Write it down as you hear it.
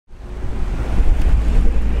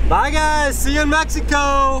Bye guys, see you in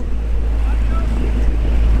Mexico.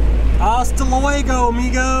 Hasta luego,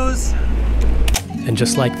 amigos. And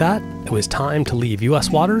just like that, it was time to leave US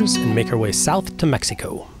waters and make our way south to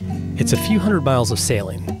Mexico. It's a few hundred miles of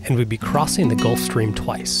sailing, and we'd be crossing the Gulf Stream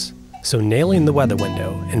twice. So nailing the weather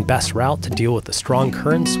window and best route to deal with the strong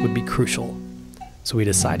currents would be crucial. So we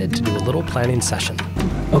decided to do a little planning session.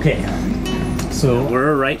 Okay, so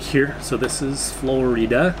we're right here. So this is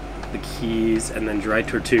Florida, the Keys, and then Dry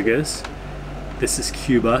Tortugas. This is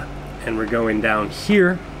Cuba, and we're going down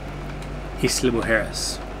here, Isla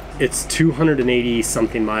Mujeres. It's 280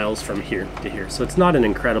 something miles from here to here, so it's not an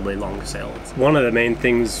incredibly long sail. It's one of the main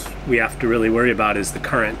things we have to really worry about is the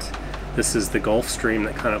current. This is the Gulf Stream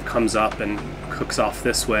that kind of comes up and cooks off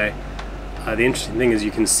this way. The interesting thing is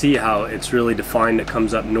you can see how it's really defined. It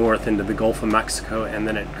comes up north into the Gulf of Mexico and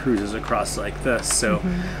then it cruises across like this. So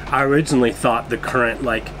I originally thought the current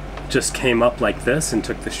just came up like this and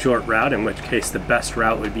took the short route, in which case the best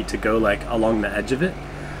route would be to go along the edge of it.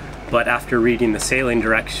 But after reading the sailing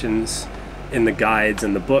directions in the guides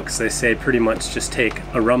and the books, they say pretty much just take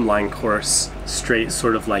a rumline course straight,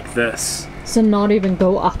 sort of like this. So not even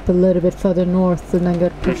go up a little bit further north and then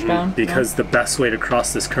get pushed down? Because the best way to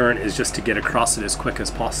cross this current is just to get across it as quick as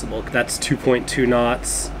possible. That's 2.2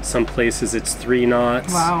 knots. Some places it's 3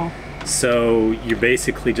 knots. Wow. So you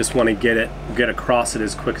basically just want to get across it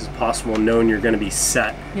as quick as possible, knowing you're going to be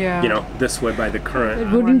set, you know, this way by the current.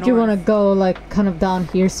 But wouldn't you want to go kind of down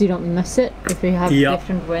here so you don't miss it if you have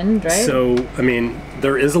different wind, right? So, I mean,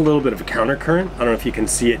 there is a little bit of a counter current. I don't know if you can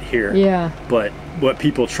see it here. Yeah. But what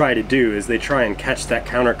people try to do is they try and catch that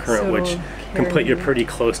counter current, which can put you pretty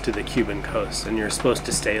close to the Cuban coast, and you're supposed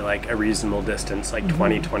to stay a reasonable distance,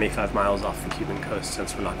 20-25 miles off the Cuban coast,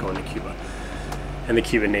 since we're not going to Cuba. And the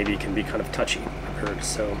Cuban Navy can be kind of touchy, I've heard.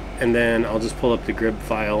 So, and then I'll just pull up the grid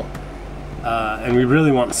file, and we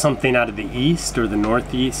really want something out of the east or the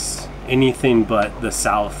northeast, anything but the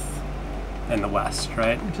south and the west,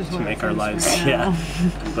 right? To make our lives,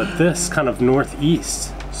 But this kind of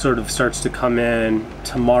northeast sort of starts to come in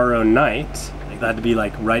tomorrow night. That'd be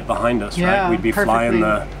right behind us, right? We'd be flying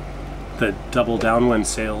the double downwind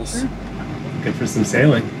sails. Good for some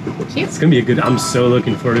sailing. It's gonna be a good. I'm so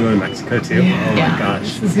looking forward to going to Mexico too. Oh my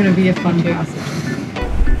gosh. This is gonna be a fun passage.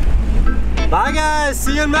 Bye guys,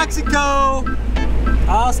 see you in Mexico.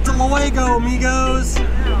 Hasta luego, amigos.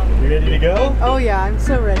 You ready to go? Oh yeah, I'm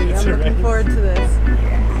so ready. I'm looking forward to this.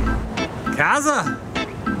 Kaza,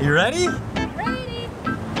 you ready? Ready.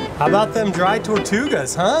 How about them Dry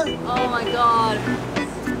Tortugas, huh? Oh my god.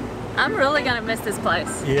 I'm really gonna miss this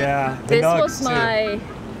place. Yeah. This was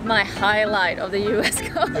my highlight of the US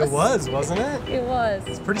coast. It was, wasn't it? It was.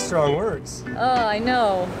 It's pretty strong words. Oh, I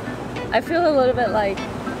know. I feel a little bit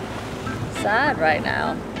sad right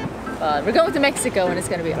now. But we're going to Mexico and it's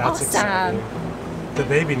gonna be awesome. Exciting. The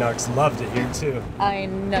Baby Nugs loved it here too. I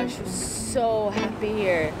know, she was so happy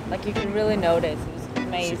here. You can really notice. It was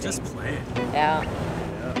amazing. She just played. Yeah.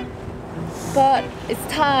 But it's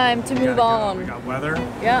time to move on. We got weather.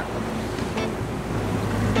 Yeah.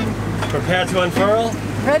 Prepare to unfurl.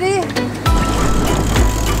 Ready?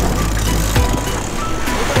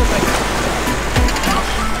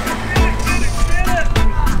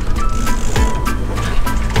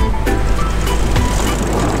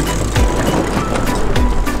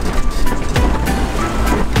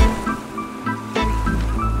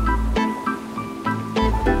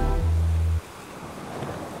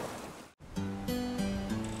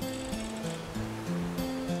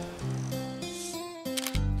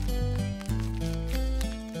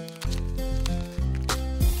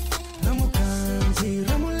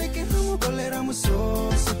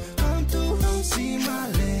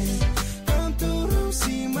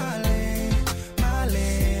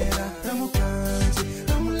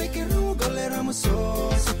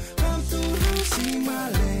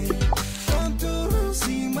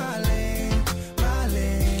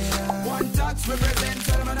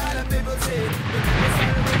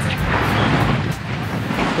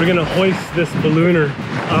 We're gonna hoist this ballooner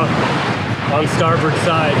up on starboard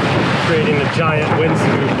side, creating a giant wind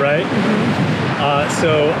scoop, right?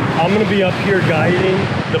 So I'm gonna be up here guiding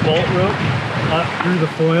the bolt rope up through the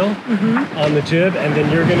foil on the jib, and then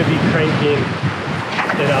you're gonna be cranking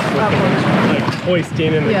it up with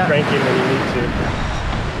hoisting and then cranking when you need to.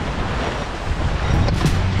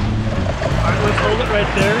 All right, let's hold it right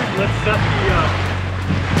there. Let's set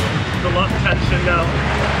the luff tension now.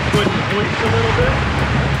 Put the hoist a little bit.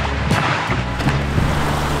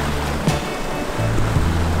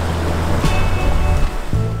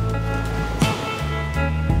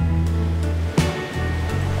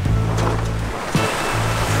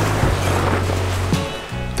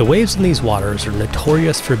 The waves in these waters are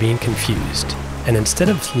notorious for being confused, and instead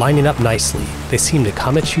of lining up nicely, they seem to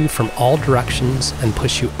come at you from all directions and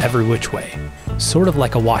push you every which way, sort of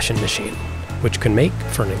like a washing machine, which can make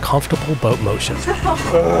for an uncomfortable boat motion.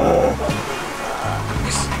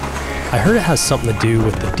 I heard it has something to do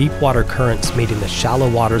with the deep water currents meeting the shallow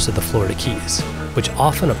waters of the Florida Keys, which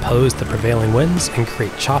often oppose the prevailing winds and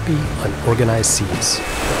create choppy, unorganized seas.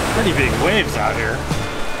 Pretty big waves out here.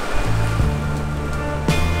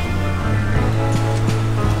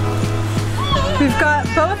 We've got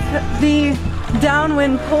both the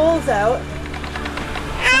downwind poles out.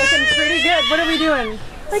 Looking pretty good. What are we doing?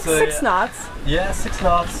 Like So, 6 knots. Yeah, 6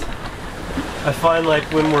 knots. I find like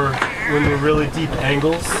when we're really deep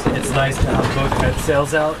angles, it's nice to have both head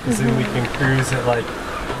sails out because then we can cruise at like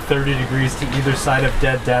 30 degrees to either side of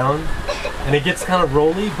dead down. And it gets kind of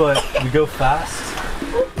rolly, but we go fast.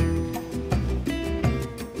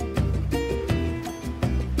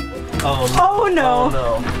 Oh no. Oh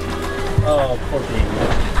no. Oh, poor baby.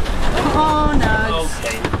 Oh, Nugs.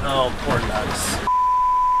 Okay. Oh, poor Nugs.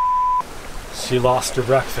 She lost her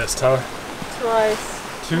breakfast, huh? Twice.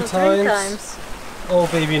 2 No, times? 3 times. Oh,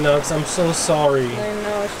 baby Nugs, I'm so sorry. I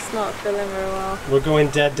know, she's not feeling very well. We're going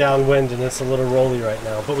dead downwind and it's a little rolly right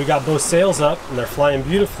now. But we got both sails up and they're flying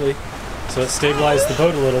beautifully. So it stabilized the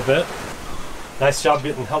boat a little bit. Nice job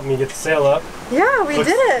helping me get the sail up. Yeah, we did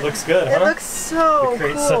it. Looks good, huh? It looks so It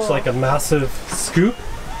creates cool. such like a massive scoop.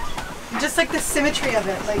 Just like the symmetry of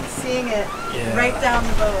it, like seeing it Yeah. right down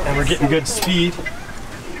the boat. And we're It's getting so good cool. speed.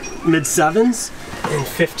 Mid-7s and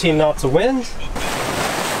 15 knots of wind.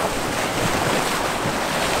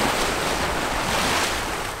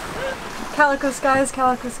 Calico Skies,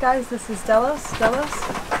 this is Delos. How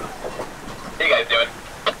you guys doing?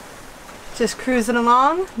 Just cruising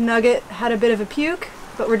along. Nugget had a bit of a puke,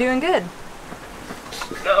 but we're doing good.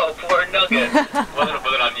 No, poor Nugget.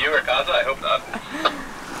 was it on you or Kaza? I hope not.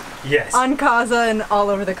 Yes. On Kaza and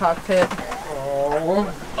all over the cockpit. Oh.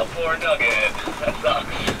 A poor Nugget. That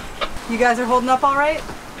sucks. You guys are holding up all right?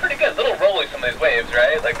 Pretty good. Little rolly some of these waves,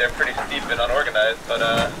 right? Like they're pretty steep and unorganized, but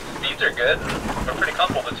speeds are good. We're pretty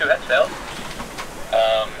comfortable with 2 head sails.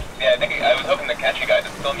 Yeah, I think I was hoping to catch you guys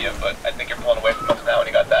and film you, but I think you're pulling away from us now and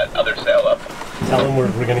you got that other sail up. Tell him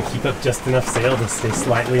we're going to keep up just enough sail to stay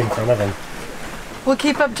slightly in front of him. We'll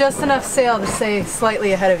keep up just enough sail to stay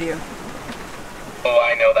slightly ahead of you. Oh,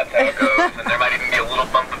 I know that's how it goes, and there might even be a little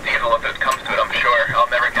bump of diesel if it comes to it, I'm sure. I'll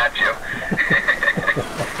never catch you.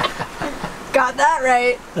 Got that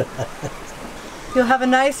right. You'll have a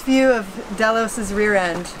nice view of Delos's rear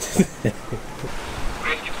end.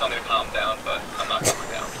 Grace keeps telling me to calm down, but I'm not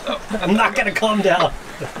calming down, so. I'm not going to calm down.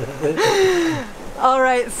 All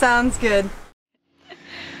right, sounds good.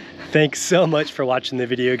 Thanks so much for watching the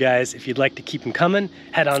video, guys. If you'd like to keep them coming,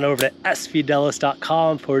 head on over to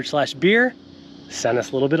svdelos.com/beer. Send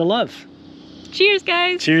us a little bit of love. Cheers,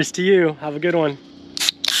 guys! Cheers to you. Have a good one.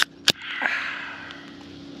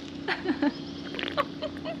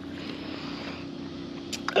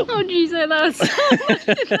 Oh geez, I lost so much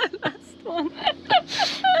in that last one.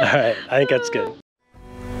 All right, I think that's good.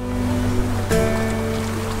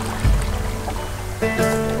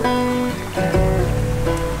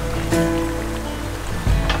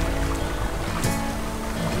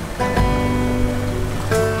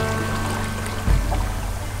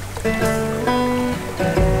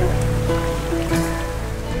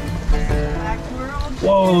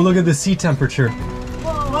 Whoa, look at the sea temperature.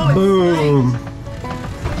 Whoa, Boom.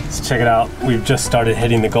 Let's check it out. We've just started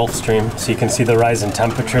hitting the Gulf Stream, so you can see the rise in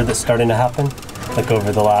temperature that's starting to happen, like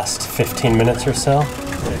over the last 15 minutes or so.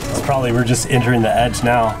 It's probably, we're just entering the edge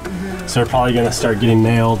now, so we're probably gonna start getting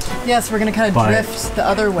nailed. Yes, we're gonna kind of But drift the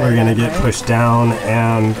other way. We're gonna then, get right? pushed down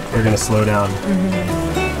and we're gonna slow down.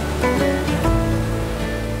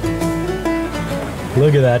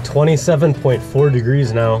 Look at that, 27.4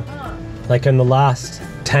 degrees now. Like in the last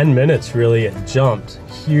 10 minutes, really, it jumped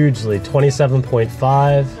hugely,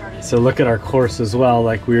 27.5. So look at our course as well,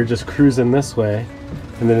 like we were just cruising this way.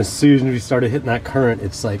 And then as soon as we started hitting that current,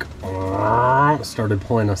 it's like, started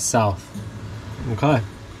pulling us south. Okay,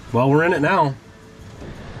 well, we're in it now.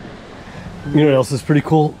 You know what else is pretty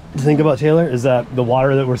cool to think about, Taylor, is that the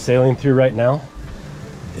water that we're sailing through right now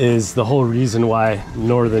is the whole reason why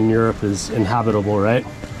Northern Europe is inhabitable, right?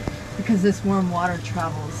 Because this warm water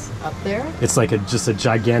travels up there. It's like just a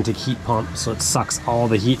gigantic heat pump, so it sucks all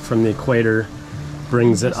the heat from the equator,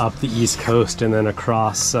 brings it up the east coast and then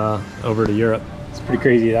across over to Europe. It's pretty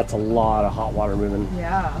crazy. That's a lot of hot water moving.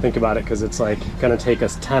 Yeah. Think about it, because it's like gonna take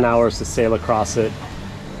us 10 hours to sail across it.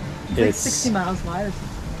 It's like 60 miles wide or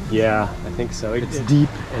something. Yeah, I think so. It's deep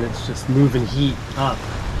and it's just moving heat up.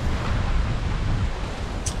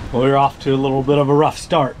 Well, we're off to a little bit of a rough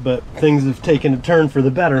start, but things have taken a turn for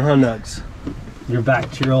the better, huh, Nugs? You're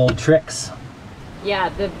back to your old tricks. Yeah,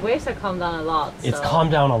 the waves have calmed down a lot. It's so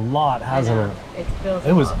calmed down a lot, hasn't it?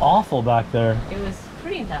 It was awful back there. It was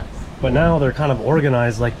pretty intense. But now they're kind of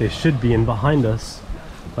organized like they should be and behind us,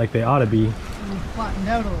 like they ought to be. Flattened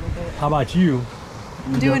out a little bit. How about you?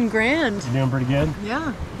 I'm doing grand. You doing pretty good?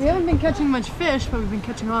 Yeah. We haven't been catching much fish, but we've been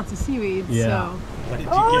catching lots of seaweed. Yeah. So. What did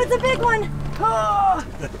you Oh, get? it's a big one! Oh!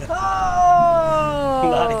 Oh!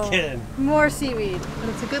 Not again. More seaweed. But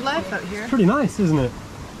it's a good life out here. Pretty nice, isn't it?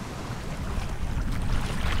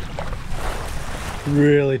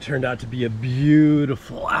 Really turned out to be a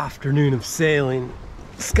beautiful afternoon of sailing.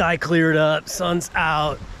 Sky cleared up, sun's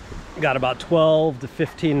out. Got about 12 to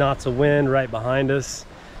 15 knots of wind right behind us.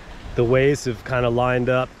 The waves have kind of lined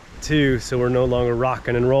up too, so we're no longer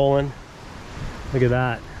rocking and rolling. Look at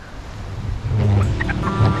that.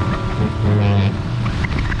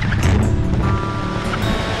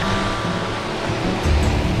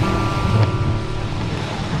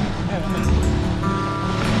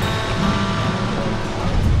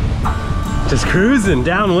 Just cruising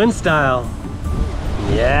downwind style.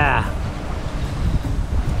 Yeah.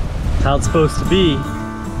 That's how it's supposed to be.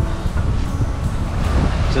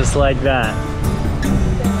 Just like that.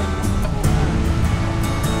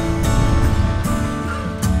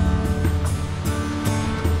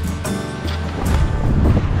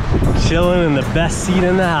 Chilling in the best seat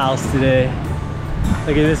in the house today.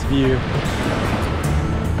 Look at this view.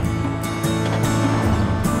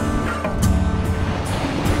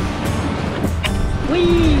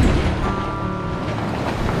 Whee!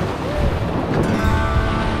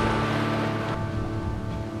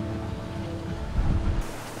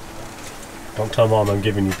 Don't tell Mom I'm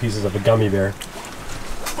giving you pieces of a gummy bear.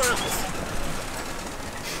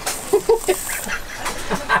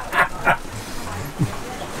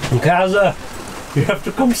 Kaza, you have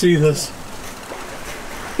to come see this.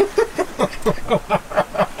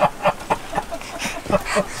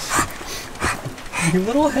 You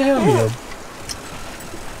little ham. Did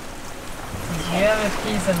you have a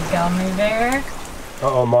piece of gummy bear?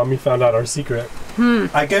 Uh-oh, Mommy found out our secret.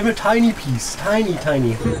 I gave a tiny piece, tiny. So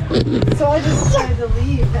I just decided to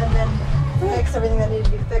leave and then fix everything that needed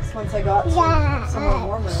to be fixed once I got to somewhere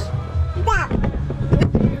warmer.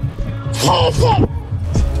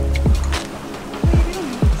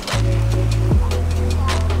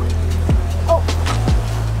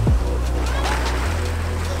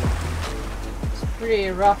 Pretty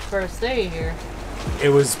rough first day here. It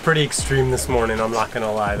was pretty extreme this morning, I'm not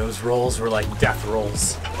gonna lie. Those rolls were like death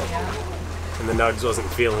rolls. Yeah. And the Nugs wasn't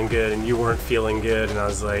feeling good and you weren't feeling good, and I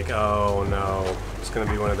was like, oh no, it's gonna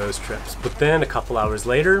be one of those trips. But then a couple hours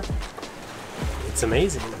later, it's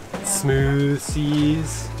amazing. Smooth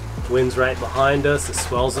seas, wind's right behind us, the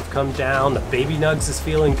swells have come down, the Baby Nugs is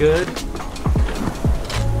feeling good.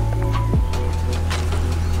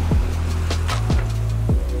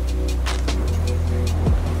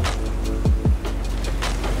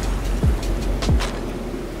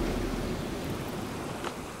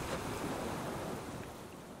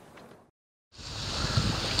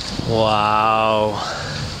 Wow,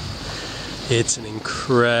 it's an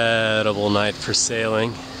incredible night for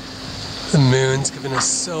sailing. The moon's giving us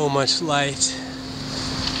so much light.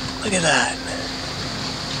 Look at that.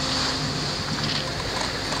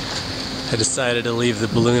 I decided to leave the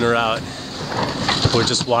ballooner out. We're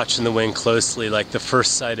just watching the wind closely, like the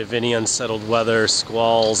first sight of any unsettled weather,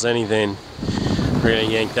 squalls, anything. We're gonna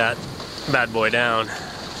yank that bad boy down.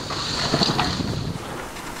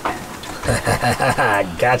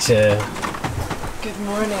 Gotcha. Good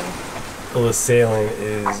morning. Well, the sailing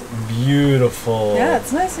is beautiful. Yeah,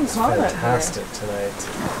 it's nice and calm out here. Fantastic tonight.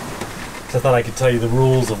 So I thought I could tell you the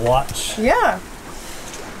rules of watch. Yeah.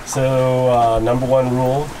 So, number one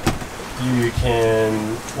rule, you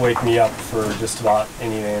can wake me up for just about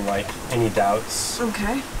anything, like any doubts.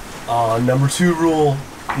 Okay. Number two rule,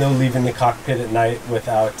 no leaving the cockpit at night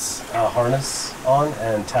without a harness on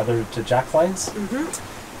and tethered to jack lines.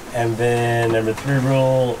 And then number three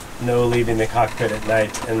rule, no leaving the cockpit at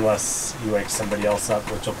night unless you wake somebody else up,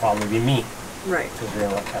 which will probably be me. Right. Because we're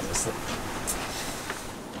gonna let Kevin sleep.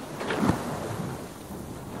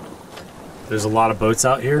 There's a lot of boats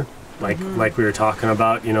out here, like we were talking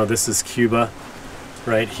about. You know, this is Cuba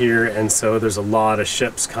right here, and so there's a lot of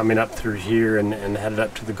ships coming up through here and headed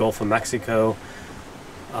up to the Gulf of Mexico.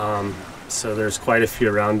 So there's quite a few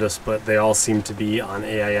around us, but they all seem to be on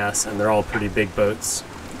AIS, and they're all pretty big boats.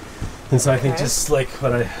 And so I think just like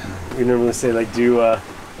what we normally say, like do you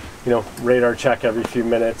know, radar check every few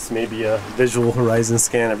minutes, maybe a visual horizon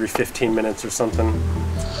scan every 15 minutes or something.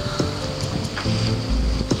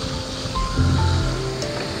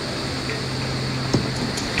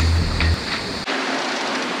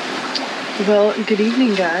 Well, good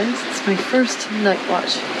evening, guys. It's my first night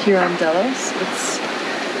watch here on Delos. It's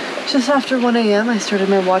just after 1 a.m. I started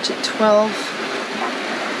my watch at 12.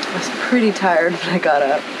 I was pretty tired when I got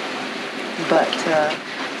up, but the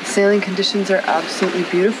sailing conditions are absolutely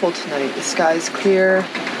beautiful tonight. The sky's clear,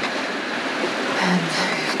 and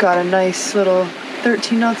we've got a nice little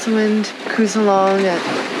 13 knots of wind cruising along at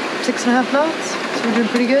 6.5 knots, so we're doing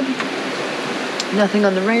pretty good. Nothing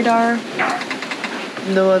on the radar,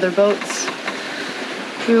 no other boats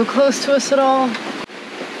real close to us at all,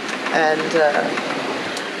 and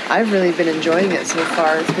I've really been enjoying it so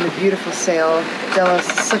far. It's been a beautiful sail. Delos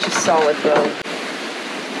is such a solid boat.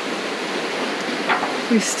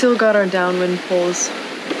 We've still got our downwind poles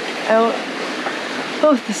out,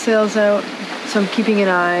 both the sails out, so I'm keeping an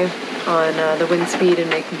eye on the wind speed and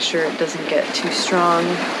making sure it doesn't get too strong,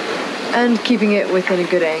 and keeping it within a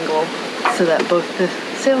good angle so that both the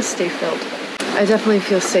sails stay filled. I definitely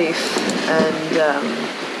feel safe, and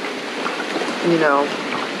you know,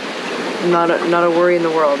 not a worry in the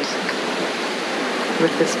world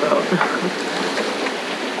with this boat.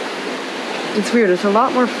 It's weird. It's a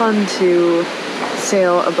lot more fun to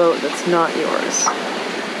sail a boat that's not yours.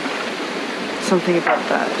 Something about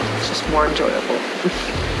that. It's just more enjoyable.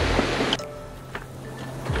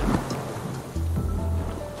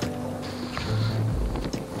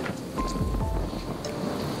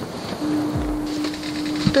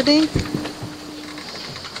 Buddy?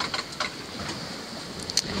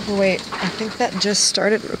 Wait, I think that just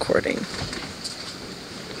started recording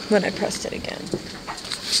when I pressed it again.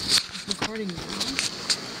 It's recording now.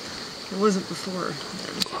 It wasn't before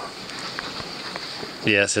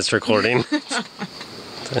then. Yes, it's recording.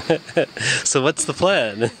 So what's the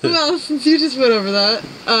plan? Well, since you just went over that,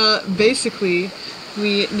 basically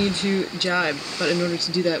we need to gybe, but in order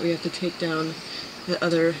to do that we have to take down the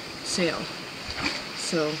other sail.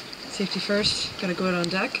 So, safety first, gotta go out on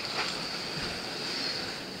deck,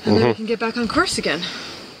 and then we can get back on course again.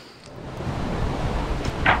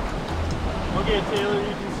 Okay, Taylor,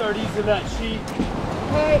 you can start easing that sheet.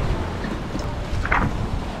 Okay.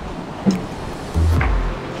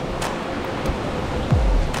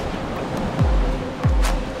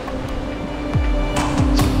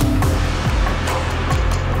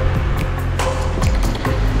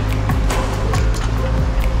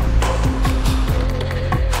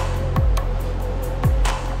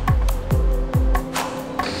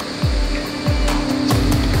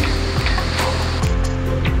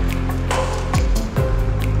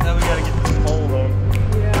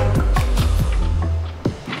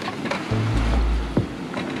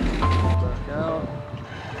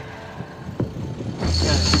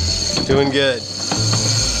 Doing good.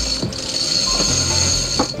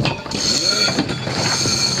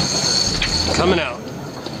 Coming out.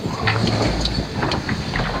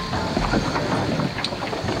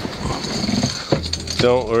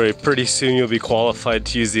 Don't worry, pretty soon you'll be qualified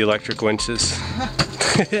to use the electric winches.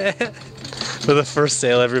 For the first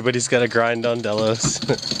sail, everybody's got to grind on Delos.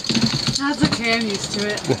 That's okay, I'm used to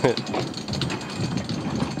it.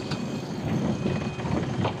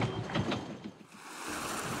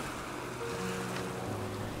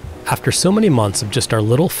 After so many months of just our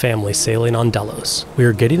little family sailing on Delos, we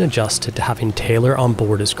are getting adjusted to having Taylor on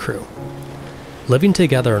board as crew. Living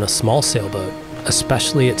together in a small sailboat,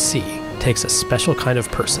 especially at sea, takes a special kind of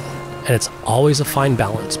person, and it's always a fine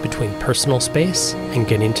balance between personal space and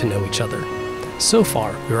getting to know each other. So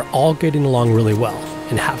far, we are all getting along really well,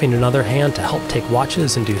 and having another hand to help take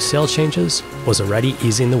watches and do sail changes was already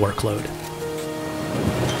easing the workload.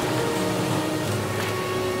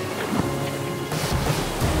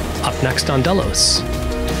 Up next on Delos.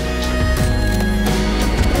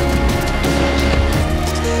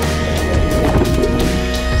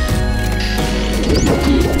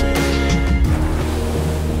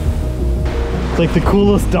 It's like the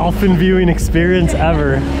coolest dolphin viewing experience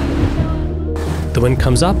ever. The wind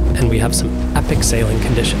comes up and we have some epic sailing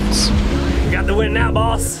conditions. We got the wind now,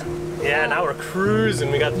 boss. Yeah, now we're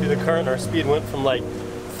cruising. We got through the current. Our speed went from like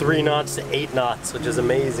 3 knots to 8 knots, which is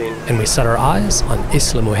amazing. And we set our eyes on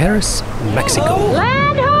Isla Mujeres, Mexico.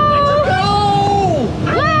 Land ho!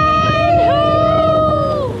 Land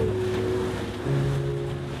ho!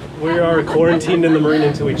 We are quarantined in the marina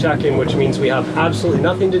until we check in, which means we have absolutely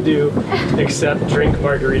nothing to do except drink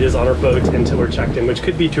margaritas on our boat until we're checked in, which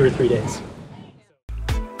could be 2 or 3 days.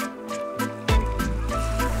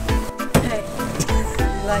 Hey,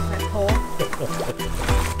 you like my pole?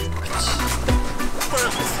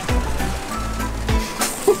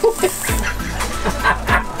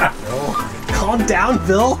 going down,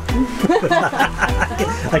 Bill.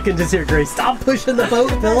 I can just hear Grace, stop pushing the boat,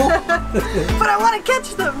 Bill. But I want to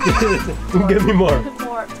catch them. Give me more.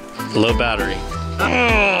 More. Low battery.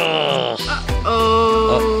 Oh.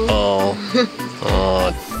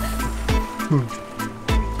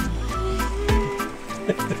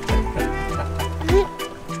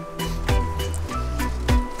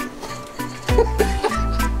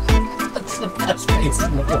 That's the best face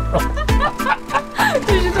in the world.